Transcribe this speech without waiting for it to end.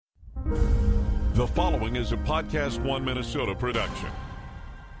The following is a Podcast One Minnesota production.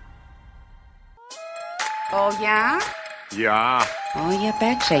 Oh, yeah? Yeah. Oh, you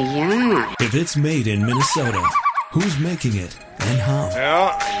betcha, yeah. If it's made in Minnesota, who's making it and how?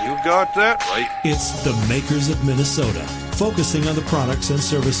 Yeah, you got that right. It's the Makers of Minnesota, focusing on the products and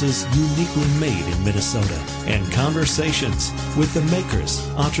services uniquely made in Minnesota, and conversations with the makers,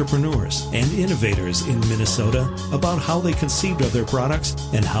 entrepreneurs, and innovators in Minnesota about how they conceived of their products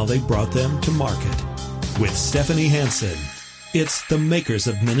and how they brought them to market. With Stephanie Hansen, it's the Makers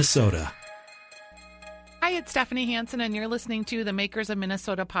of Minnesota. Hi, it's Stephanie Hansen, and you're listening to the Makers of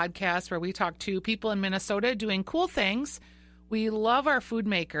Minnesota podcast, where we talk to people in Minnesota doing cool things. We love our food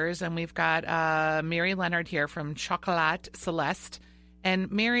makers, and we've got Mary Leonard here from Chocolat Celeste.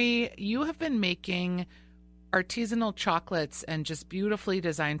 And Mary, you have been making artisanal chocolates and just beautifully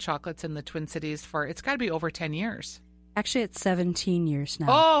designed chocolates in the Twin Cities for, it's got to be over 10 years. Actually, it's 17 years now.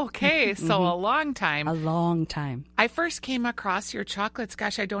 Oh, okay. So a long time. A long time. I first came across your chocolates.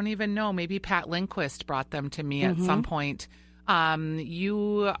 Gosh, I don't even know. Maybe Pat Lindquist brought them to me at some point.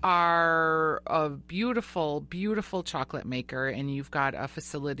 You are a beautiful, beautiful chocolate maker, and you've got a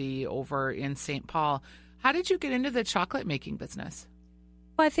facility over in St. Paul. How did you get into the chocolate making business?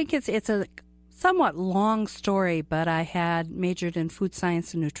 Well, I think it's a somewhat long story, but I had majored in food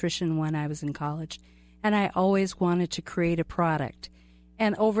science and nutrition when I was in college, and I always wanted to create a product.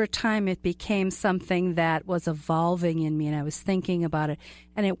 And over time, it became something that was evolving in me, and I was thinking about it.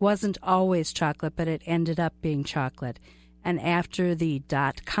 And it wasn't always chocolate, but it ended up being chocolate. And after the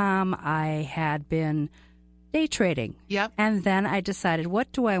 .com, I had been day trading. Yep. And then I decided,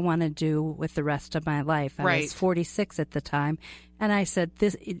 what do I want to do with the rest of my life? I Right. was 46 at the time. And I said,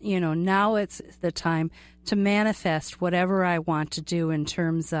 now it's the time to manifest whatever I want to do in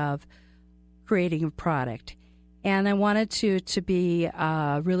terms of creating a product. And I wanted to be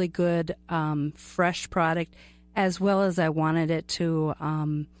a really good, fresh product, as well as I wanted it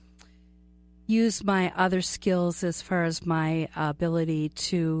to use my other skills as far as my ability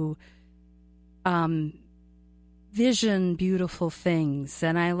to vision beautiful things.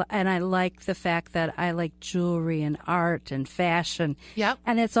 And I like the fact that I like jewelry and art and fashion. Yep.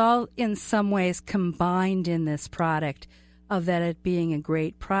 And it's all in some ways combined in this product, of that it being a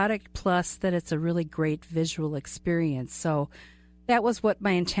great product, plus that it's a really great visual experience. So that was what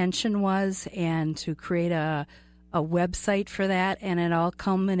my intention was, and to create a website for that, and it all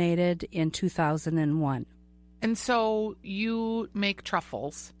culminated in 2001. And so you make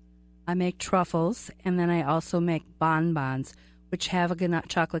truffles. I make truffles, and then I also make bonbons, which have a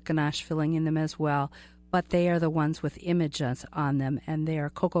chocolate ganache filling in them as well, but they are the ones with images on them, and they are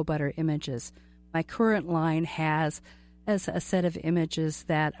cocoa butter images. My current line has as a set of images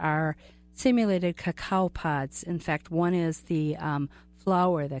that are simulated cacao pods. In fact, one is the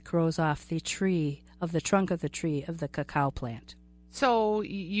flower that grows off the tree, of the trunk of the tree of the cacao plant. So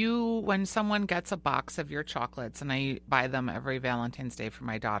when someone gets a box of your chocolates, and I buy them every Valentine's Day for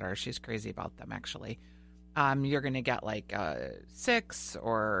my daughter, she's crazy about them actually. You're going to get like 6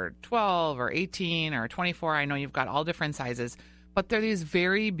 or 12 or 18 or 24. I know you've got all different sizes. But they're these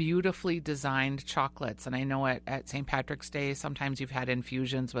very beautifully designed chocolates. And I know at St. Patrick's Day, sometimes you've had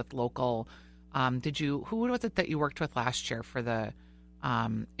infusions with local. Who was it that you worked with last year for the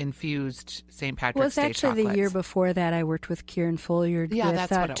infused St. Patrick's Day chocolates? It was actually the year before that. I worked with Kieran Folliard with that's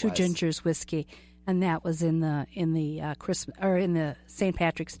what it Two was. Gingers whiskey, and that was in the Christmas or in the St.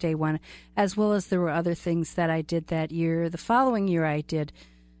 Patrick's Day one, as well as there were other things that I did that year. The following year, I did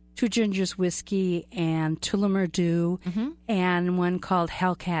Two Gingers whiskey and Tullamore Dew, and one called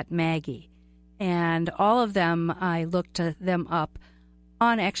Hellcat Maggie. And all of them, I looked them up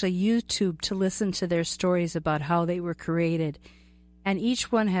on actually YouTube to listen to their stories about how they were created. And each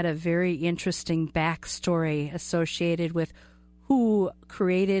one had a very interesting backstory associated with who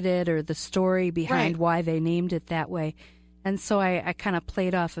created it, or the story behind why they named it that way. And so I kind of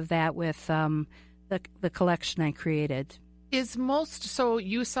played off of that with the collection I created. So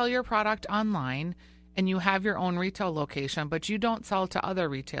you sell your product online and you have your own retail location, but you don't sell to other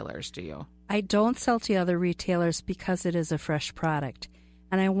retailers, do you? I don't sell to other retailers because it is a fresh product.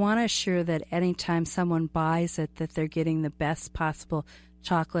 And I want to assure that anytime someone buys it, that they're getting the best possible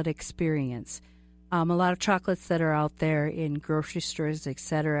chocolate experience. A lot of chocolates that are out there in grocery stores,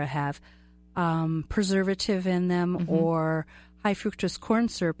 etc., have preservative in them, or high fructose corn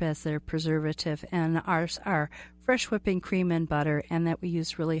syrup as their preservative, and ours are fresh whipping cream and butter, and that we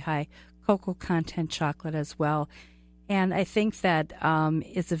use really high cocoa content chocolate as well. And I think that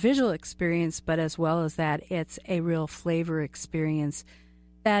it's a visual experience, but as well as that, it's a real flavor experience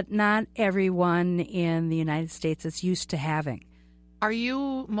that not everyone in the United States is used to having. Are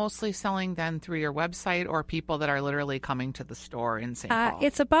you mostly selling then through your website or people that are literally coming to the store in St. Paul?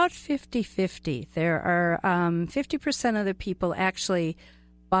 It's about 50-50. There are 50% of the people actually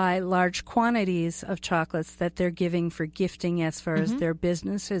buy large quantities of chocolates that they're giving for gifting as far as their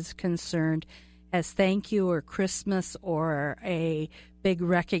business is concerned, as thank you or Christmas or a big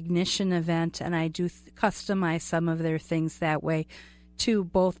recognition event. And I do customize some of their things that way to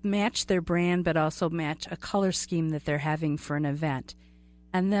both match their brand but also match a color scheme that they're having for an event.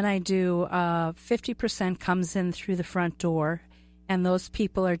 And then I do 50% comes in through the front door, and those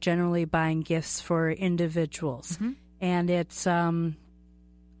people are generally buying gifts for individuals. And it's a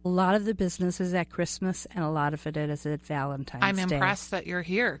lot of the business is at Christmas, and a lot of it is at Valentine's Day. I'm impressed that you're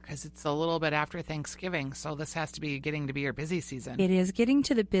here because it's a little bit after Thanksgiving, so this has to be getting to be your busy season. It is getting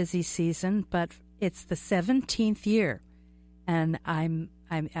to the busy season, but it's the 17th year. And I'm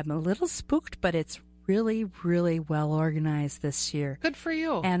a little spooked, but it's really, really well organized this year. Good for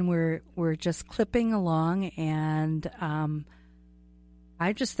you. And we're just clipping along, and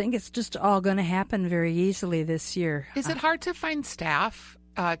I just think it's just all going to happen very easily this year. Is it hard to find staff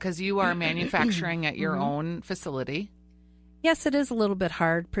because you are manufacturing at your own facility? Yes, it is a little bit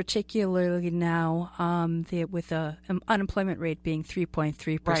hard, particularly now with the unemployment rate being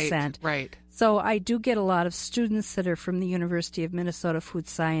 3.3%. Right. So I do get a lot of students that are from the University of Minnesota Food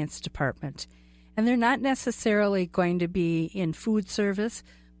Science Department. And they're not necessarily going to be in food service,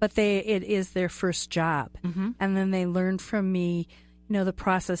 but it is their first job. And then they learn from me, the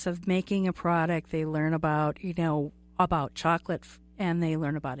process of making a product. They learn about chocolate, and they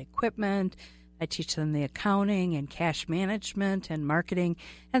learn about equipment. I teach them the accounting and cash management and marketing.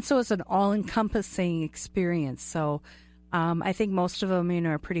 And so it's an all-encompassing experience. So I think most of them,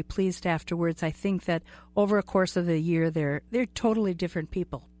 are pretty pleased afterwards. I think that over a course of the year, they're totally different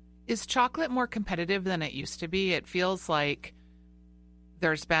people. Is chocolate more competitive than it used to be? It feels like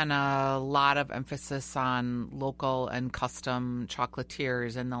there's been a lot of emphasis on local and custom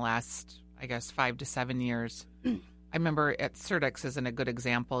chocolatiers in the last, 5 to 7 years. I remember at Certix isn't a good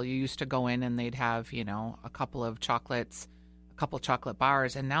example. You used to go in and they'd have, a couple chocolate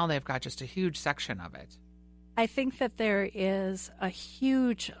bars, and now they've got just a huge section of it. I think that there is a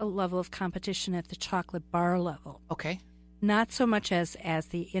huge level of competition at the chocolate bar level. Okay. Not so much as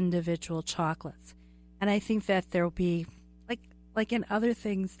the individual chocolates. And I think that there will be, like in other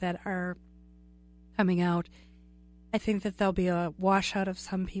things that are coming out, I think that there'll be a washout of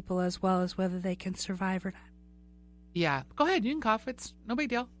some people as well as whether they can survive or not. Yeah. Go ahead. You can cough. It's no big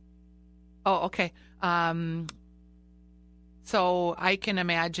deal. Oh, okay. So I can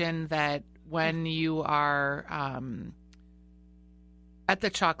imagine that when you are at the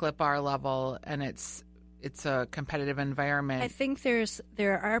chocolate bar level and it's a competitive environment. I think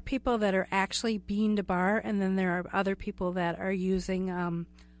there are people that are actually bean to bar, and then there are other people that are using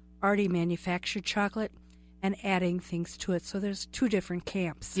already manufactured chocolate and adding things to it. So there's two different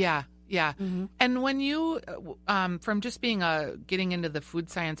camps. Yeah. And when you, from just being getting into the food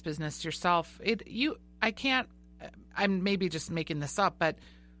science business yourself, I'm maybe just making this up, but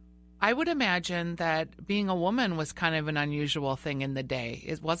I would imagine that being a woman was kind of an unusual thing in the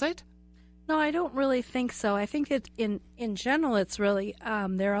day. Was it? No, I don't really think so. I think that in general, it's really,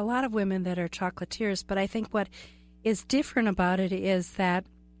 there are a lot of women that are chocolatiers, but I think what is different about it is that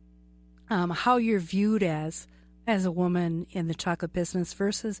how you're viewed as a woman in the chocolate business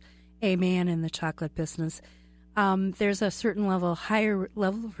versus a man in the chocolate business. There's a certain higher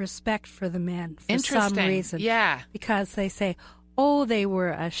level of respect for the men for some reason. Yeah. Because they say, oh, they were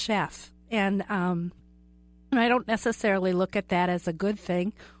a chef. And I don't necessarily look at that as a good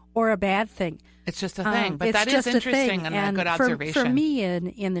thing or a bad thing. It's just a thing. But that is interesting and a good observation. For me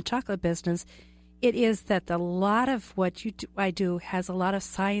in the chocolate business, it is that a lot of what I do has a lot of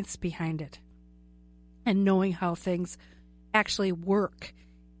science behind it, and knowing how things actually work,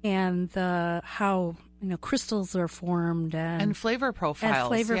 and how crystals are formed and flavor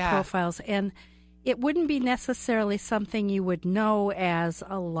profiles. And it wouldn't be necessarily something you would know as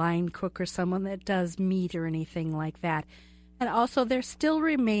a line cook or someone that does meat or anything like that. And also, there still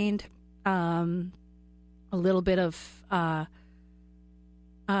remained a little bit of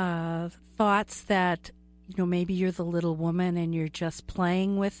thoughts that, maybe you're the little woman and you're just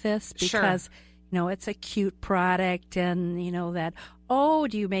playing with this because, it's a cute product, and, that, oh,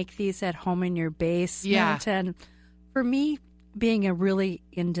 do you make these at home in your basement? Yeah. And for me, being a really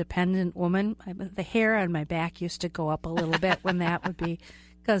independent woman, the hair on my back used to go up a little bit when that would be,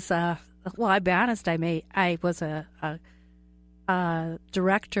 because, I'll be honest, I was a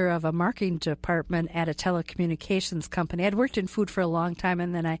director of a marketing department at a telecommunications company. I'd worked in food for a long time,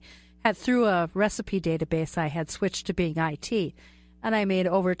 and then I had, through a recipe database, I had switched to being IT. and I made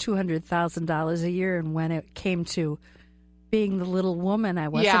over $200,000 a year. And when it came to being the little woman, I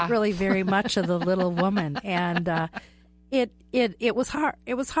wasn't really very much of the little woman, and it was hard.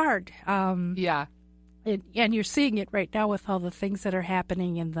 It was hard. And you're seeing it right now with all the things that are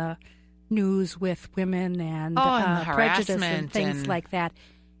happening in the news with women and prejudice and things like that.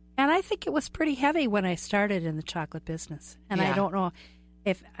 And I think it was pretty heavy when I started in the chocolate business. And I don't know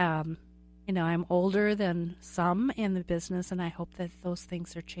if I'm older than some in the business, and I hope that those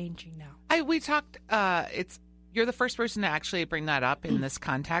things are changing now. We talked. You're the first person to actually bring that up in this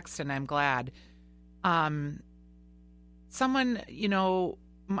context, and I'm glad. Someone,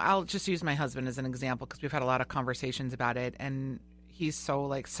 I'll just use my husband as an example because we've had a lot of conversations about it, and he's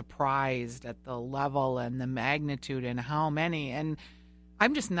so surprised at the level and the magnitude and how many, and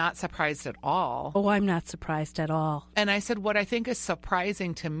I'm just not surprised at all. Oh, I'm not surprised at all. And I said, what I think is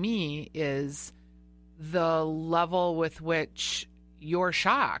surprising to me is the level with which you're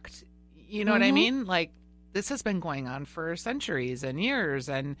shocked. You know what I mean? This has been going on for centuries and years,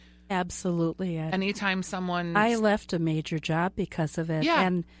 and absolutely. Anytime someone, I left a major job because of it,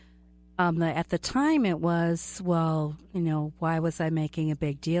 and at the time it was, why was I making a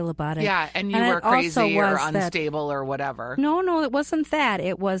big deal about it? Yeah, and you were crazy or unstable or whatever. No, it wasn't that.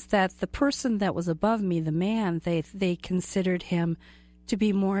 It was that the person that was above me, the man, they considered him to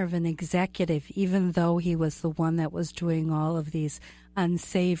be more of an executive, even though he was the one that was doing all of these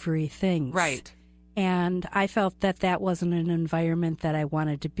unsavory things. Right. And I felt that wasn't an environment that I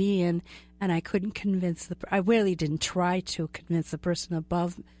wanted to be in, and I couldn't convince I really didn't try to convince the person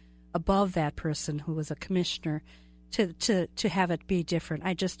above that person who was a commissioner to have it be different.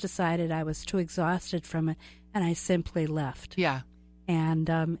 I just decided I was too exhausted from it, and I simply left. Yeah. And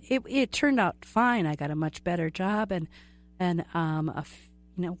it turned out fine. I got a much better job and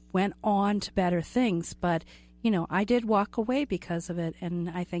went on to better things, but I did walk away because of it, and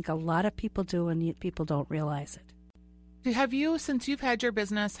I think a lot of people do, and people don't realize it. Have you, since you've had your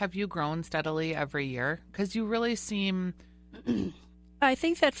business, have you grown steadily every year? Because you really seem... I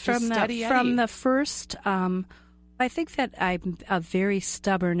think that from the first... I think that I'm a very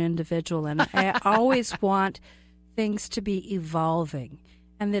stubborn individual, and I always want things to be evolving,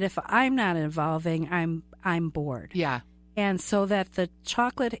 and that if I'm not evolving, I'm bored. Yeah. And so that the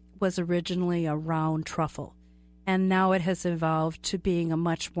chocolate was originally a round truffle, and now it has evolved to being a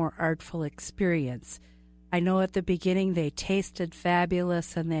much more artful experience. I know at the beginning they tasted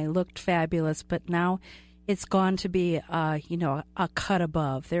fabulous and they looked fabulous, but now it's gone to be, a cut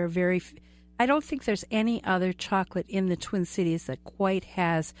above. I don't think there's any other chocolate in the Twin Cities that quite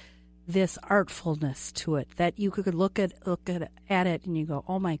has this artfulness to it, that you could look at it and you go,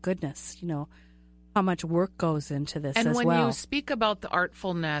 oh my goodness, how much work goes into this as well. And when you speak about the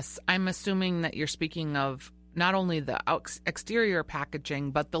artfulness, I'm assuming that you're speaking of not only the exterior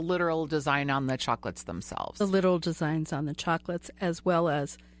packaging, but the literal design on the chocolates themselves. The literal designs on the chocolates, as well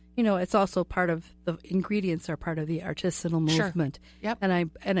as, it's also part of the ingredients are part of the artisanal movement. Sure. Yep.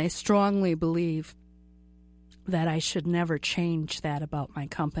 And I strongly believe that I should never change that about my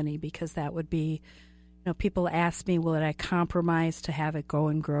company, because that would be, people ask me, will I compromise to have it go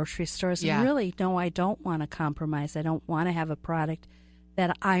in grocery stores? Yeah. And really, no, I don't want to compromise. I don't want to have a product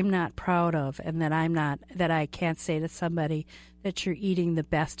that I'm not proud of, and that I can't say to somebody that you're eating the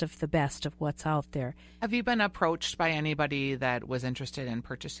best of what's out there. Have you been approached by anybody that was interested in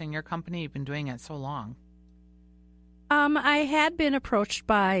purchasing your company? You've been doing it so long. I had been approached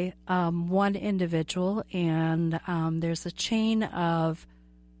by one individual, and there's a chain of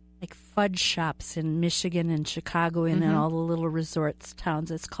fudge shops in Michigan and Chicago and in all the little resorts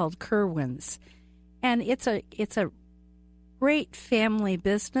towns. It's called Kerwin's, and it's a great family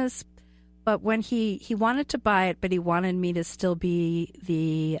business. But when he wanted to buy it, but he wanted me to still be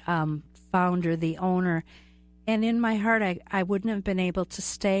the founder, the owner. And in my heart, I wouldn't have been able to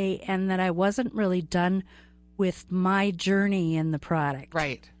stay, and that I wasn't really done with my journey in the product.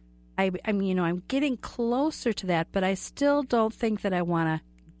 Right. I'm getting closer to that, but I still don't think that I want to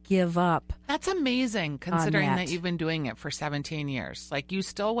give up. That's amazing, considering that you've been doing it for 17 years. You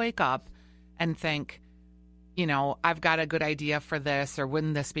still wake up and think, I've got a good idea for this, or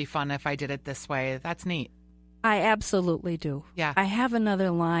wouldn't this be fun if I did it this way? That's neat. I absolutely do. Yeah. I have another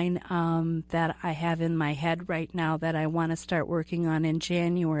line that I have in my head right now that I want to start working on in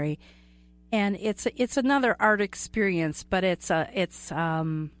January, and it's another art experience, but it's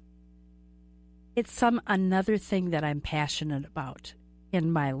another thing that I'm passionate about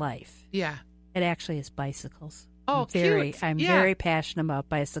in my life. Yeah. It actually is bicycles. Oh, cute. I'm very passionate about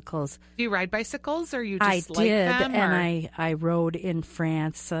bicycles. Do you ride bicycles, or you just I like did, them? And I rode in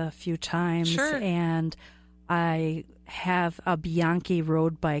France a few times. Sure. And I have a Bianchi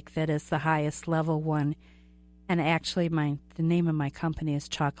road bike that is the highest level one. And actually, the name of my company is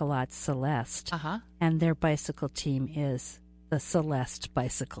Chocolat Celeste. And their bicycle team is the Celeste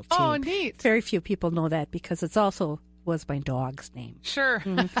Bicycle Team. Oh, neat. Very few people know that because it's also was my dog's name. Sure.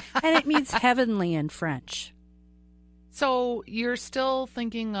 And it means heavenly in French. So you're still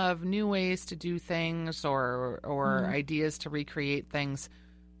thinking of new ways to do things or ideas to recreate things.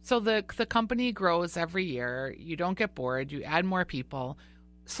 So the company grows every year. You don't get bored. You add more people.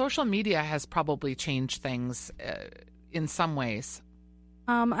 Social media has probably changed things in some ways.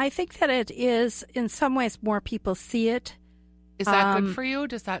 I think that it is, in some ways, more people see it. Is that good for you?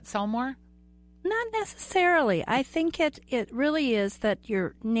 Does that sell more? Not necessarily. I think it really is that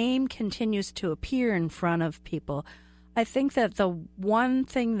your name continues to appear in front of people. I think that the one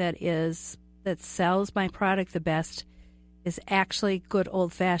thing that sells my product the best is actually good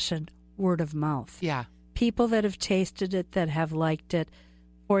old-fashioned word of mouth. Yeah. People that have tasted it, that have liked it.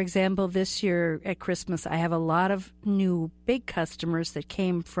 For example, this year at Christmas, I have a lot of new big customers that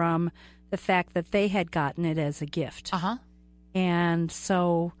came from the fact that they had gotten it as a gift. And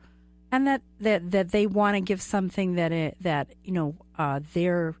so, and that they want to give something that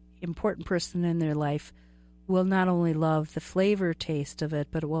their important person in their life will not only love the flavor taste of it,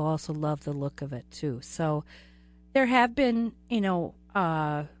 but will also love the look of it too. So there have been,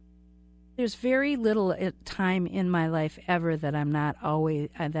 there's very little time in my life ever that I'm not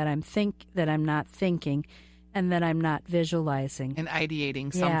thinking, and that I'm not visualizing and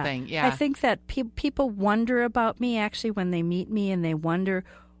ideating something. Yeah. I think that people wonder about me actually when they meet me, and they wonder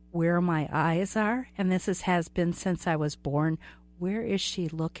where my eyes are. And this has been since I was born. Where is she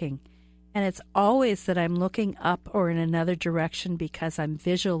looking? And it's always that I'm looking up or in another direction because I'm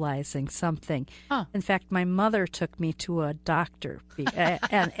visualizing something. In fact, my mother took me to a doctor,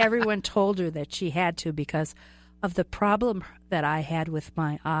 and everyone told her that she had to because of the problem that I had with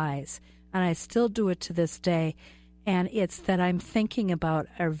my eyes. And I still do it to this day. And it's that I'm thinking about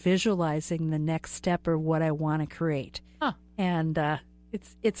or visualizing the next step or what I want to create. And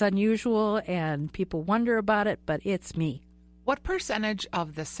it's unusual, and people wonder about it, but it's me. What percentage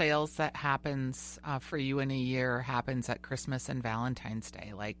of the sales that happens for you in a year happens at Christmas and Valentine's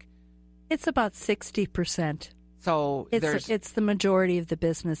Day? It's about 60%. So it's the majority of the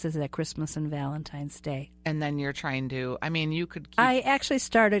business is at Christmas and Valentine's Day. And then you're trying to, you could keep... I actually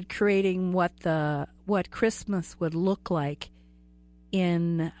started creating what Christmas would look like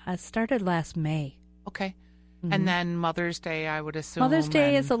I started last May. Okay. Mm-hmm. And then Mother's Day, I would assume. Mother's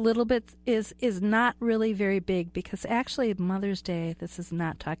Day is a little bit, is not really very big because actually Mother's Day, this is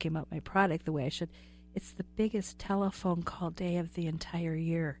not talking about my product the way I should, it's the biggest telephone call day of the entire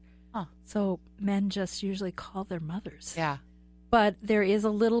year. So men just usually call their mothers. Yeah. But there is a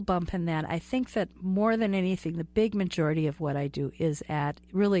little bump in that. I think that more than anything, the big majority of what I do is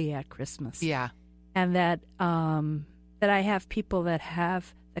really at Christmas. Yeah. And that I have people that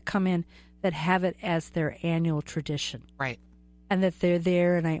come in that have it as their annual tradition. Right. And that they're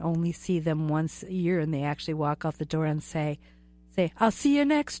there and I only see them once a year and they actually walk out the door and say, I'll see you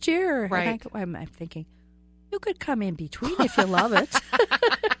next year. Right. And I'm thinking, you could come in between if you love it.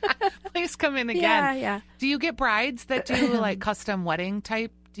 Please come in again. Yeah. Do you get brides that do custom wedding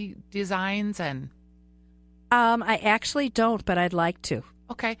type designs? And I actually don't, but I'd like to.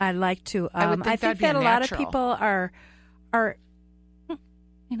 Okay. I'd like to. I think that a lot of people are.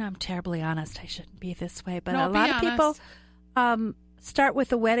 I'm terribly honest. I shouldn't be this way, but a lot of people start with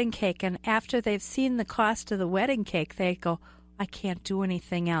the wedding cake, and after they've seen the cost of the wedding cake, they go, "I can't do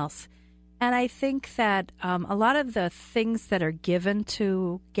anything else." And I think that a lot of the things that are given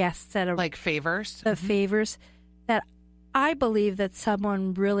to guests that are like favors, favors, that I believe that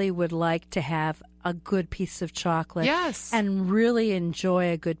someone really would like to have a good piece of chocolate, yes, and really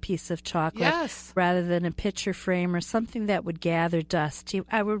enjoy a good piece of chocolate, yes, rather than a picture frame or something that would gather dust.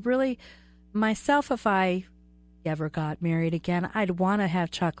 I would really, myself, if I ever got married again, I'd want to have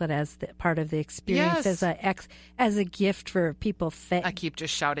chocolate as part of the experience, yes, as a gift for people. I keep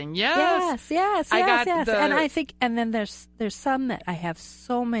just shouting, yes, yes. And I think, and then there's some that I have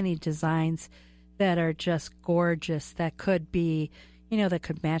so many designs that are just gorgeous that could be, that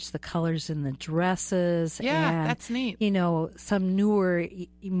could match the colors in the dresses. Yeah, and, that's neat. Some newer,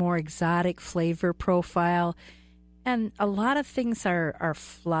 more exotic flavor profile. And a lot of things are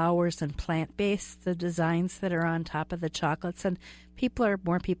flowers and plant-based, the designs that are on top of the chocolates. And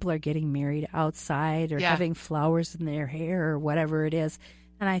more people are getting married outside or having flowers in their hair or whatever it is.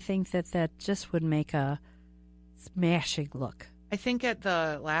 And I think that just would make a smashing look. I think at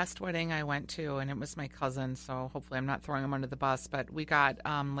the last wedding I went to, and it was my cousin, so hopefully I'm not throwing him under the bus, but we got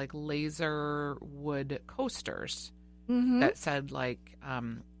laser wood coasters. that said like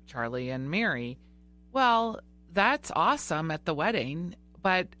Charlie and Mary. Well, that's awesome at the wedding,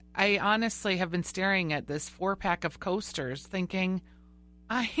 but I honestly have been staring at this 4-pack of coasters thinking,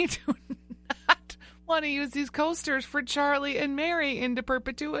 I do not want to use these coasters for Charlie and Mary into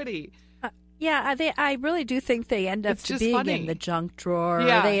perpetuity. I really do think they end up It's just being funny. in the junk drawer.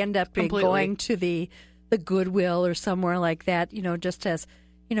 Yeah, Or they end up completely. going to the Goodwill or somewhere like that, just as,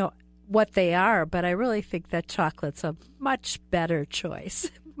 what they are. But I really think that chocolate's a much better choice.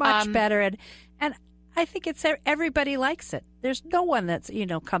 Much better. And I think it's everybody likes it. There's no one that's,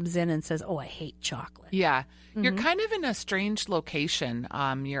 comes in and says, oh, I hate chocolate. Yeah. You're kind of in a strange location.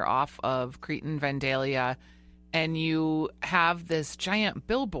 You're off of Cretan Vandalia, and you have this giant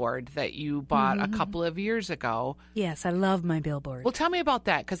billboard that you bought a couple of years ago. Yes, I love my billboard. Well, tell me about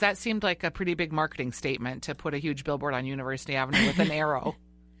that, because that seemed like a pretty big marketing statement to put a huge billboard on University Avenue with an arrow.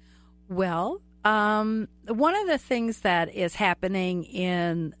 Well, one of the things that is happening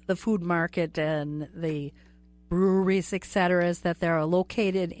in the food market and the breweries, et cetera, is that they're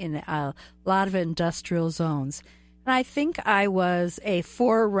located in a lot of industrial zones. And I think I was a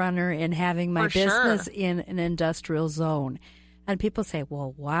forerunner in having my For sure. business in an industrial zone. And people say,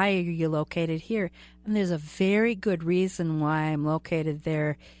 well, why are you located here? And there's a very good reason why I'm located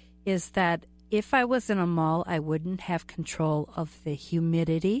there, is that if I was in a mall, I wouldn't have control of the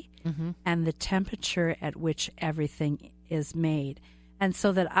humidity and the temperature at which everything is made. And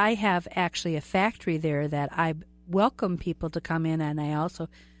so that I have actually a factory there that I welcome people to come in, and I also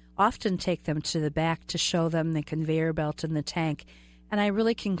often take them to the back to show them the conveyor belt and the tank. And I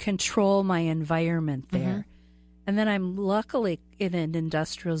really can control my environment there. And then I'm luckily in an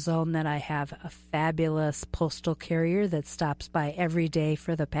industrial zone that I have a fabulous postal carrier that stops by every day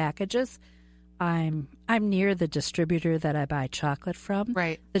for the packages. I'm near the distributor that I buy chocolate from.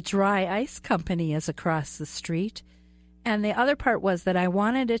 Right. The dry ice company is across the street. And the other part was that I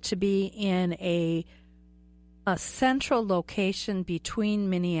wanted it to be in a central location between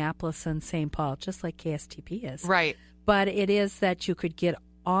Minneapolis and St. Paul, just like KSTP is. Right. But it is that you could get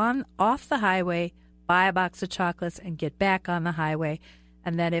off the highway, buy a box of chocolates, and get back on the highway.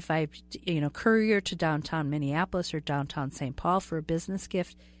 And that if I, courier to downtown Minneapolis or downtown St. Paul for a business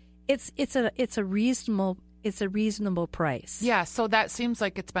gift, it's a reasonable price. Yeah, so that seems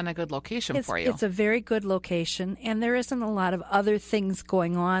like it's been a good location for you. It's a very good location, and there isn't a lot of other things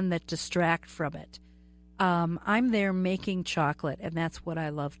going on that distract from it. I'm there making chocolate, and that's what I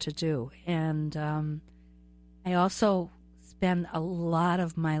love to do. And I also spend a lot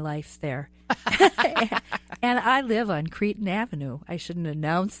of my life there. And I live on Cretan Avenue. I shouldn't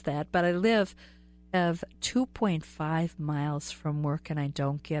announce that, but I live of 2.5 miles from work, and I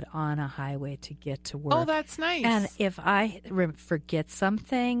don't get on a highway to get to work. Oh, that's nice. And if I forget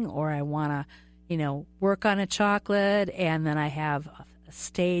something, or I want to, work on a chocolate, and then I have a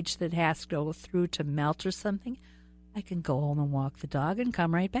stage that has to go through to melt or something, I can go home and walk the dog and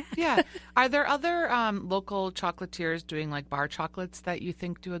come right back. Yeah. Are there other local chocolatiers doing like bar chocolates that you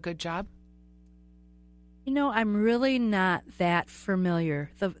think do a good job? I'm really not that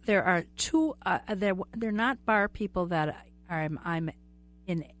familiar. There are two. They're not bar people that I'm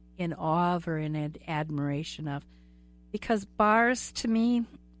in awe of or in admiration of, because bars to me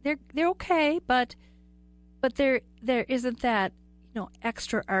they're okay, but there isn't that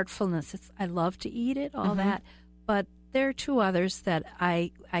extra artfulness. I love to eat it, all that, but there are two others that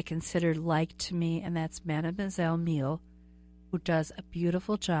I consider like to me, and that's Mademoiselle Mille, who does a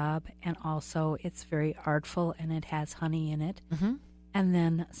beautiful job, and also it's very artful and it has honey in it. And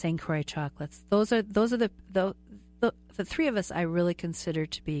then St. Croix chocolates. Those are the three of us I really consider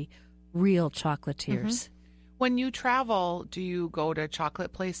to be real chocolatiers. When you travel, do you go to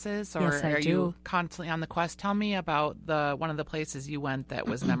chocolate places, or Yes, I are do. you constantly on the quest? Tell me about one of the places you went that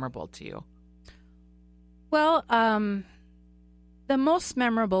was memorable to you. Well, the most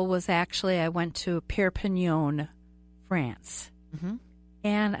memorable was actually I went to Perpignan, France,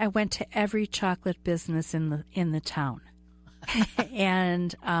 and I went to every chocolate business in the town,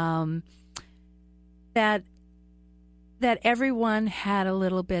 and that everyone had a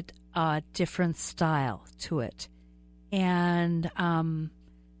little bit different style to it, and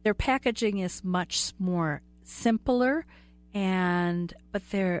their packaging is much more simpler, but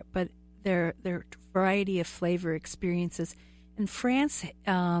their variety of flavor experiences. In France,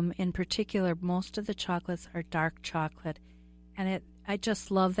 in particular, most of the chocolates are dark chocolate, and I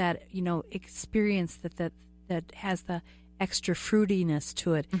just love that experience that has the extra fruitiness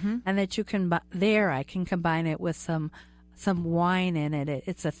to it, and that you can I can combine it with some wine in it.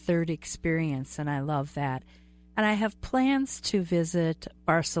 It's a third experience, and I love that. And I have plans to visit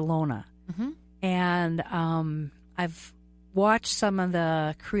Barcelona, and I've watched some of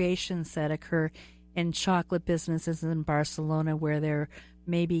the creations that occur in chocolate businesses in Barcelona, where they're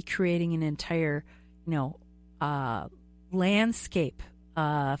maybe creating an entire, landscape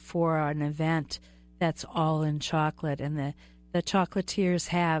for an event that's all in chocolate, and the chocolatiers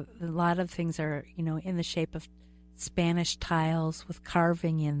have a lot of things are in the shape of Spanish tiles with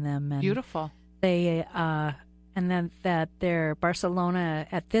carving in them. And Beautiful. They and then that their Barcelona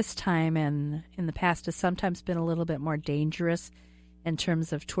at this time and in the past has sometimes been a little bit more dangerous in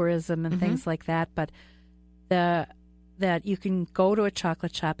terms of tourism and things like that. But that you can go to a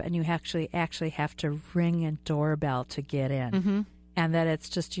chocolate shop and you actually have to ring a doorbell to get in, and that it's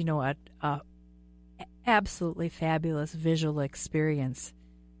just a absolutely fabulous visual experience.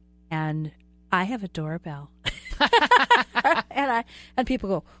 And I have a doorbell. and people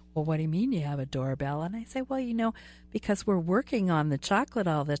go, well, what do you mean you have a doorbell? And I say, well, because we're working on the chocolate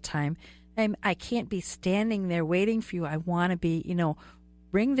all the time, I can't be standing there waiting for you. I want to be,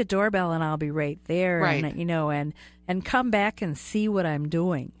 ring the doorbell and I'll be right there. Right. And come back and see what I'm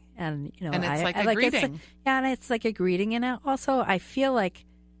doing. And, and it's like a greeting. And it's like a greeting. And also I feel like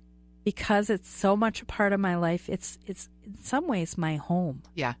because it's so much a part of my life, it's in some ways my home.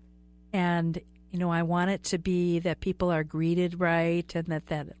 Yeah. And, I want it to be that people are greeted right and that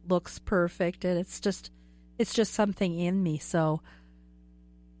it looks perfect. And it's just something in me. So,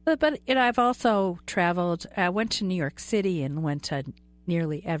 but I've also traveled. I went to New York City and went to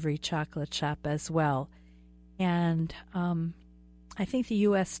nearly every chocolate shop as well. And I think the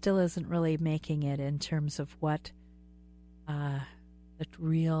U.S. still isn't really making it in terms of what the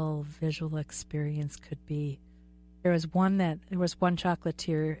real visual experience could be. There was one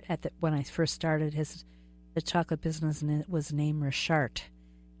chocolatier when I first started the chocolate business, and it was named Richard,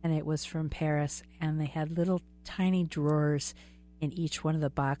 and it was from Paris, and they had little tiny drawers in each one of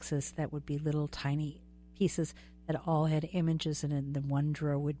the boxes that would be little tiny pieces that all had images in it. And the one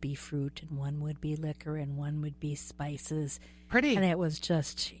drawer would be fruit, and one would be liquor, and one would be spices. Pretty. And it was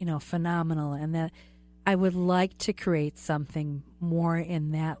just, phenomenal. And that I would like to create something more in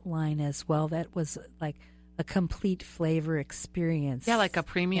that line as well. That was like a complete flavor experience. Yeah, like a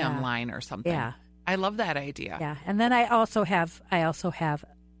premium line or something. Yeah. I love that idea. Yeah. And then I also have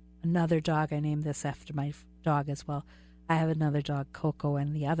another dog. I named this after my dog as well. I have another dog, Coco,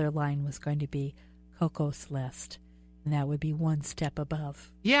 and the other line was going to be Coco Celeste. And that would be one step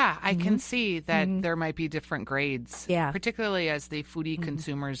above. Yeah, I can see that there might be different grades. Yeah. Particularly as the foodie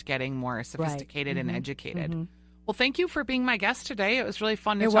consumers getting more sophisticated and educated. Well, thank you for being my guest today. It was really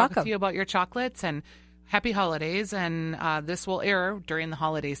fun to talk with you about your chocolates, and happy holidays. And this will air during the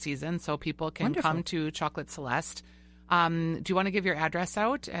holiday season, so people can come to Chocolate Celeste. Do you want to give your address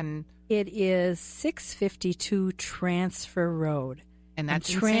out? And it is 652 Transfer Road. And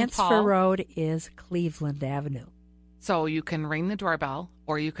that's in Transfer St. Paul. Road is Cleveland Avenue. So you can ring the doorbell,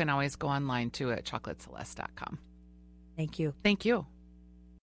 or you can always go online to at chocolateceleste.com. Thank you. Thank you.